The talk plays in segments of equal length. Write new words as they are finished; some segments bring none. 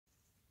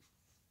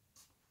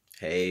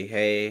Hey,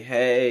 hey,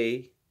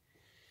 hey.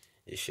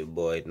 It's your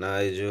boy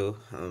Nigel.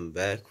 I'm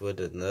back with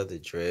another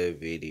dread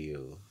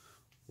video.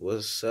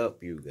 What's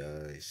up, you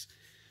guys?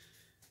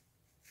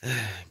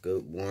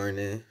 Good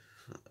morning.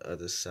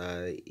 Other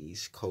side,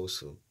 East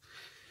Coast of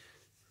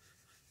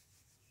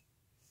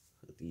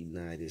the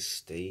United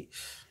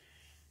States.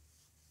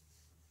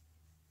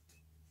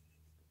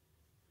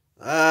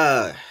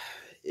 It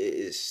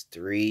is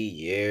 3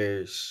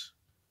 years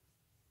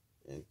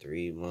and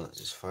 3 months.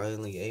 It's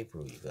finally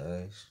April, you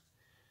guys.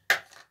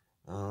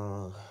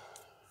 I'm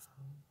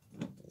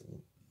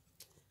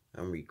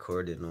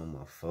recording on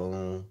my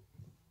phone.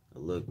 I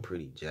look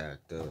pretty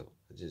jacked up.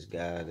 I just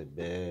got out of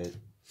bed,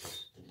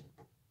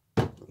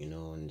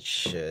 and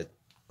shit.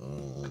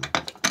 So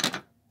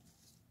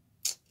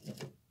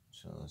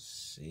let's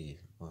see.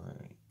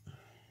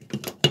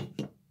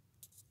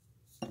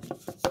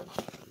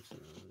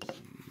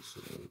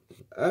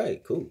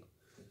 Alright, cool.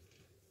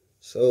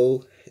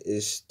 So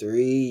it's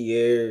 3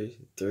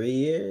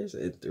 years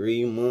and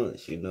 3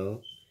 months.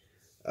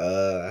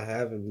 I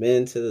haven't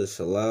been to the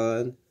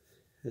salon.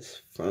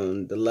 It's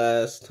from the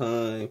last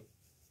time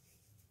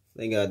I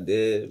think I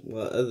did my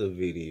other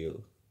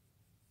video.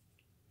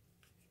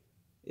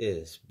 Yeah,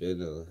 it's been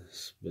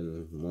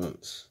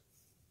months.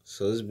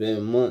 So it's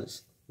been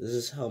months. This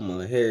is how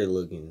my hair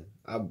looking.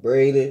 I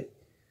braided.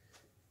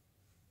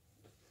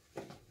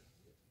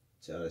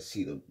 Y'all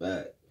see the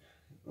back.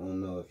 I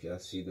don't know if y'all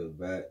see the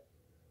back.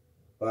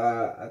 But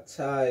I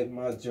tied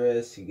my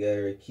dress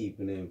together,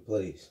 keeping it in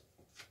place.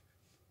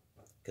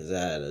 Because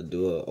I had to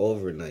do it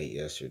overnight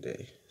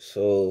yesterday.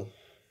 So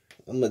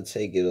I'm going to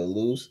take it a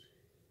loose.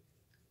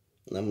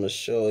 And I'm going to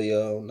show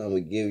y'all. And I'm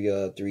going to give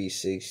y'all a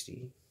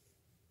 360.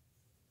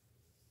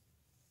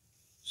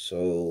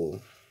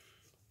 So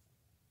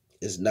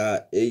it's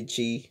not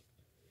itchy.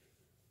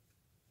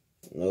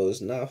 No,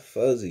 it's not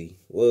fuzzy.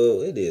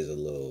 Well, it is a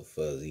little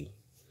fuzzy.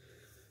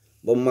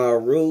 But my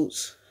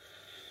roots,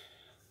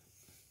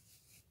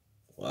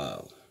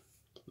 wow.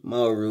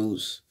 My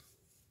roots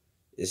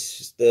is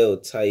still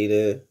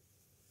tighter.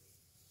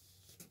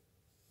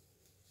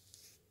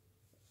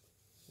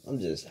 I'm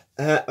just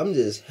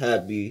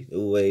happy the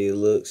way it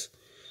looks.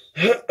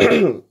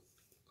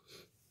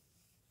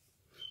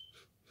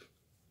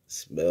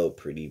 Smell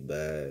pretty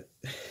bad.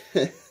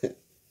 I'm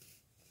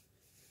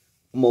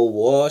gonna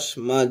wash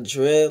my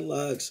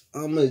dreadlocks.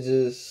 I'm gonna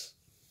just,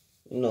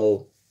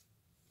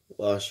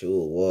 wash it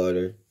with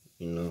water,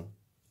 The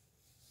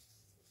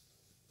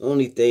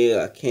only thing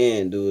I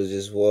can do is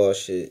just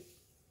wash it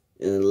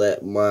and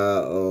let when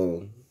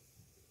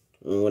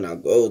I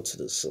go to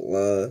the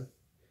salon,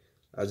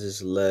 I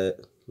just let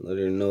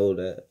her know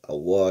that I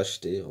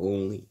washed it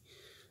only.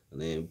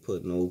 And then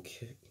put I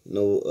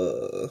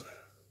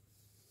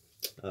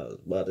was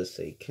about to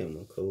say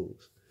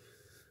chemicals.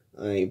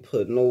 I ain't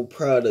put no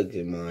product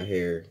in my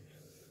hair.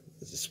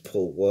 I just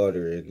put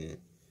water in it.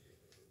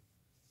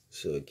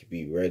 So it could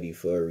be ready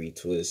for a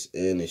retwist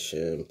and a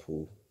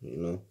shampoo,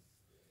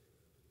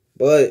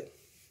 But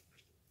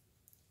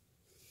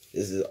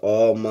this is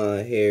all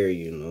my hair,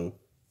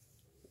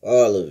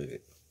 All of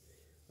it.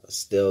 I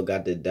still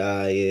got the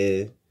dye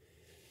in.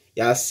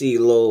 Y'all see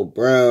little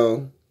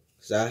brown.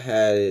 Cause I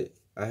had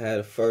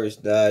the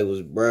first dye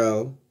was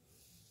brown.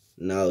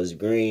 Now it's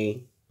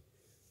green.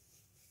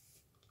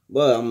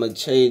 But I'm gonna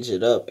change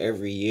it up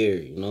every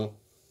year,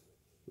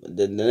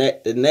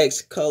 The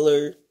next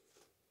color,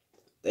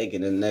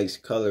 thinking the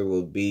next color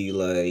will be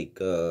like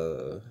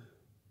I'm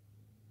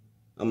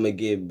gonna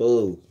get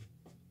blue.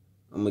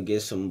 I'm gonna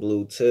get some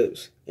blue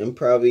tips and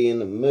probably in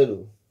the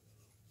middle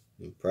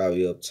and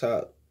probably up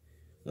top,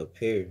 up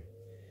here.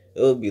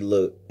 It'll be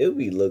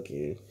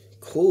looking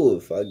cool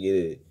if I get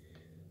it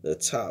the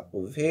top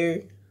of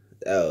hair.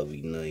 That would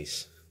be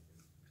nice.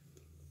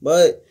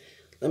 But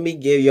let me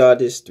give y'all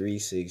this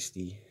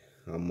 360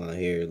 how my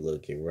hair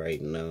looking right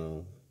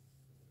now.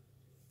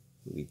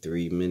 Be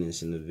 3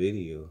 minutes in the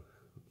video,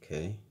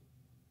 okay?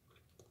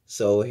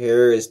 So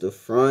here is the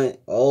front.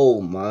 Oh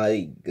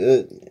my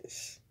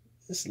goodness,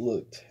 this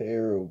look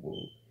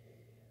terrible.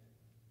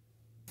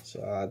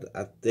 So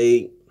I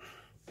think,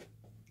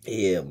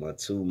 yeah, my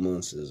 2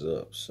 months is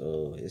up.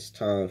 So it's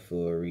time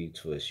for a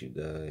retwist, you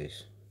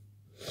guys.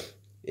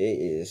 It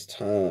is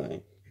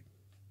time.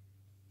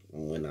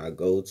 When I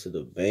go to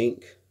the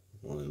bank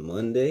on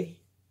Monday,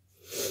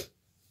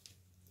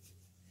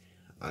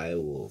 I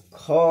will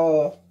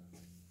call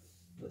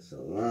the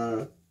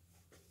salon,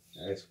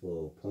 ask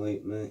for an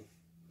appointment,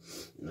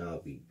 and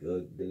I'll be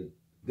good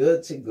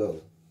to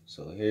go.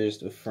 So here's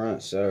the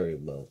front. Sorry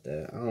about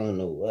that. I don't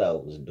know what I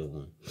was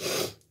doing.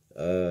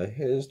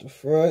 Here's the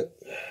front.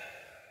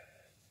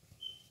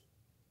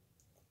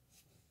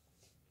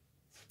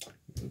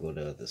 Go to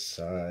the other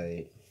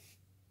side.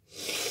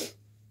 It's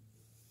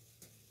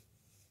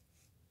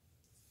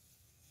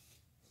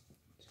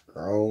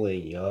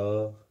growing,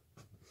 y'all.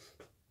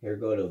 Here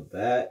go the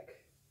back.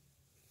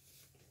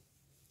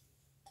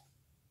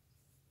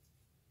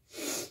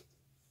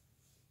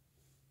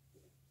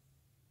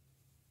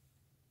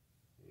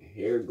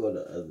 Here go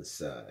the other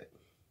side.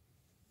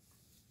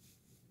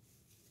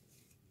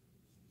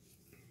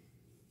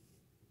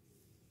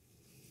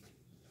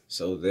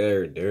 So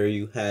there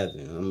you have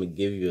it. I'm gonna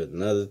give you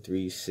another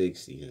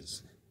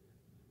 360s.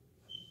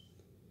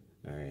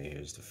 All right,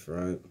 here's the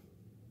front.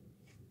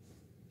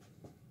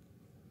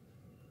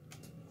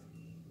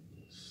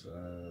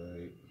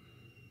 Side.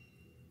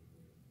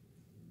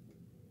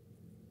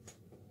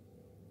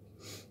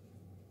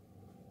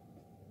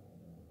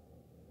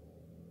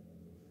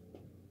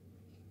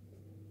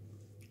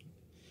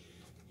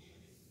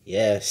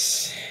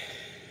 Yes.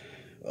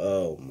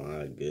 Oh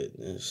my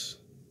goodness.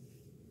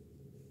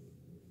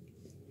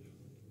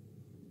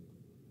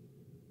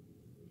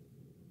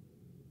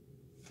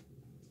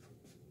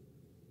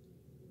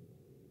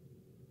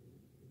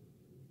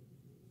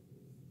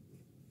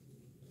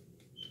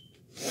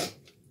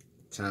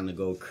 Time to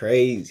go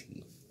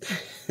crazy.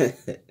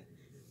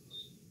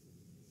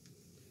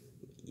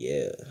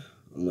 Yeah,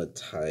 I'm gonna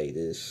tie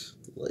this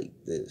like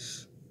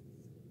this.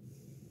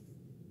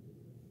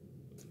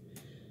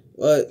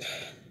 But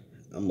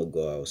I'm gonna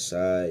go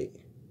outside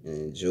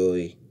and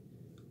enjoy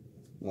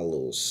my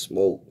little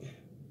smoke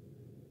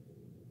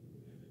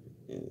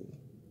and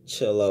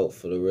chill out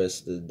for the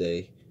rest of the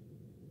day,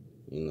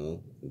 you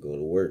know, go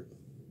to work.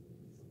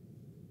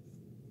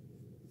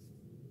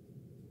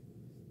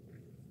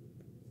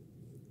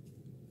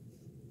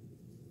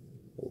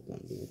 Hope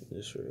I'm doing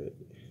this right.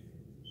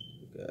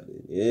 Got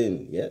it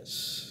in,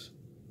 yes.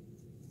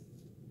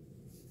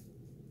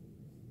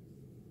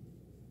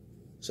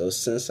 So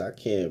since I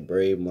can't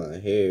braid my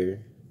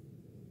hair,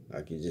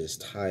 I can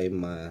just tie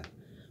my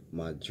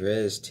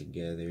dreads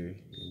together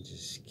and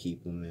just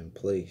keep them in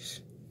place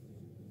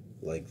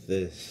like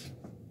this.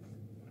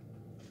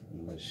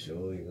 I'm gonna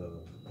show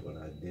y'all what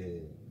I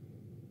did.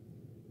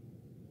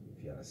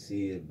 If y'all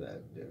see it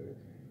back there.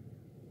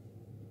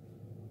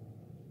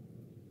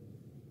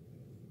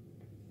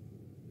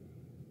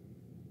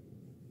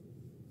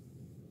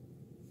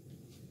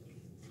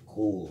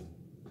 Cool.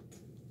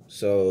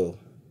 So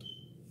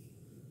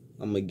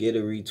I'm gonna get a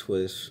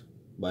retwist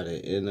by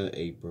the end of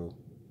April,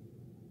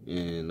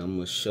 and I'm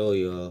gonna show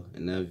y'all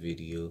in that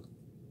video.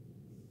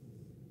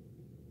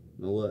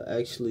 You know what?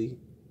 Actually,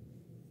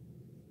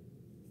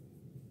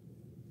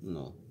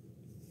 no,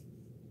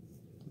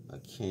 I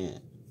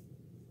can't.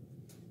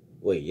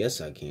 Wait,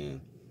 yes, I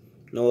can.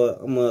 You know what?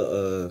 I'm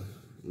gonna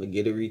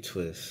get a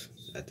retwist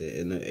at the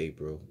end of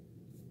April,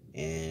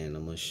 and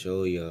I'm gonna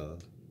show y'all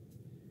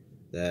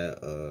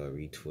that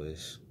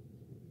retwist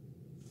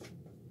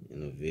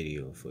in a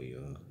video for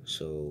y'all.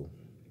 So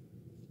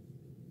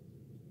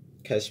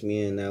catch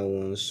me in that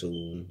one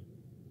soon.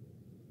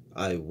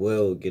 I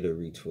will get a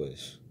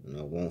retwist, and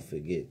I won't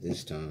forget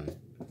this time.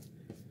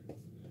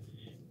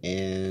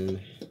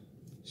 And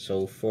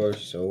so forth,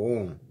 so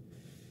on.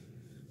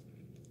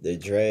 The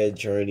dread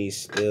journey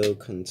still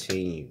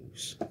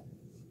continues.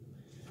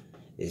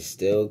 It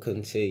still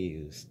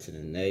continues to the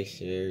next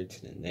year,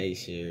 to the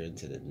next year, and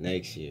to the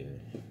next year.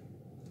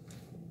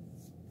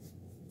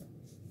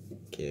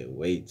 Can't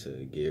wait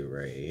to get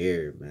right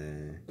here,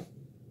 man.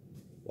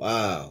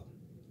 Wow.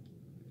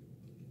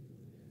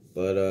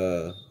 But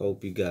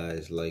hope you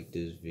guys like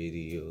this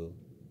video.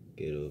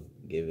 Give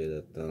it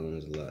a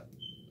thumbs up.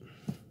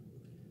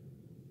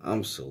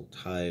 I'm so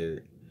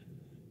tired.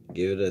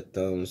 Give it a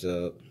thumbs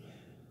up.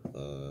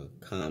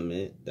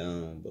 Comment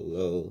down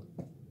below.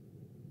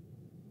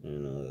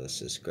 And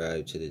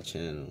subscribe to the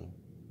channel.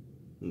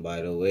 And by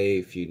the way,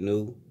 if you're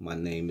new, my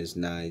name is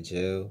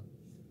Nigel.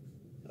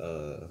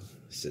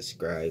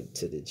 Subscribe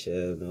to the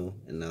channel,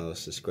 and I'll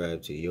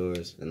subscribe to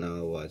yours, and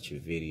I'll watch your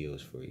videos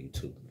for you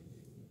too.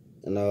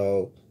 And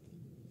I'll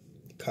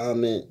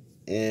comment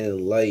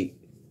and like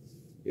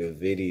your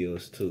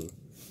videos too.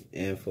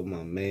 And for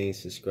my main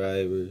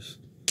subscribers,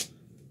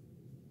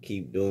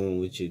 keep doing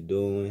what you're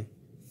doing.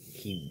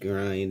 Keep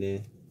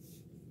grinding.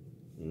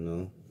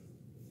 You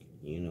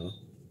know.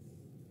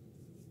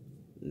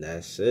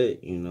 That's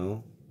it, And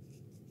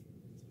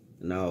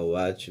I'll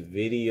watch your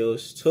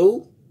videos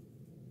too.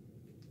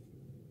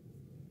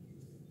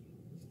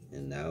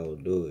 And I'll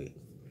do it.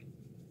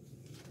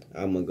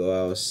 I'm gonna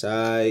go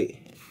outside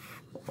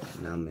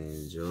and I'm gonna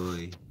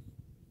enjoy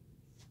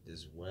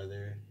this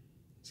weather.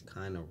 It's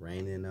kind of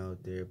raining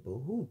out there, but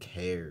who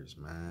cares,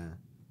 man?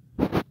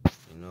 But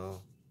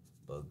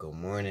good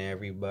morning,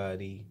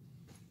 everybody,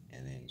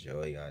 and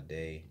enjoy your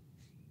day.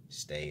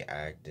 Stay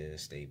active,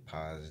 stay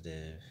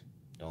positive.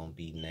 Don't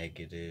be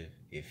negative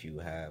if you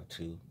have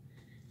to.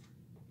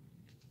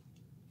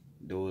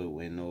 Do it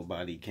when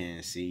nobody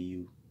can see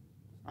you.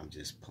 I'm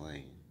just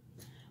playing.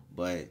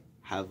 But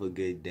have a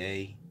good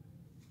day,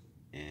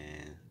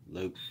 and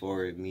look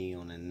forward to me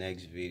on the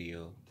next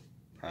video.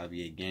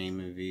 Probably a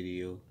gaming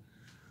video,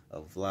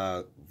 a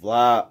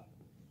vlogging.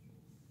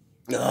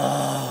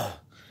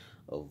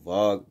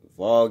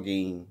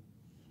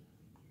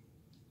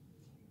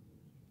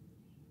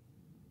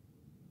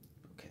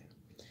 Okay,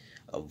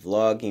 a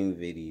vlogging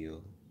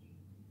video.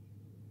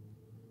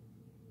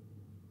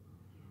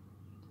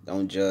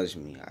 Don't judge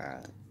me.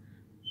 I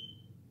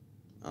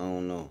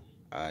don't know.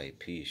 Alright,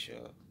 peace,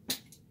 y'all.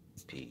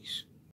 Peace.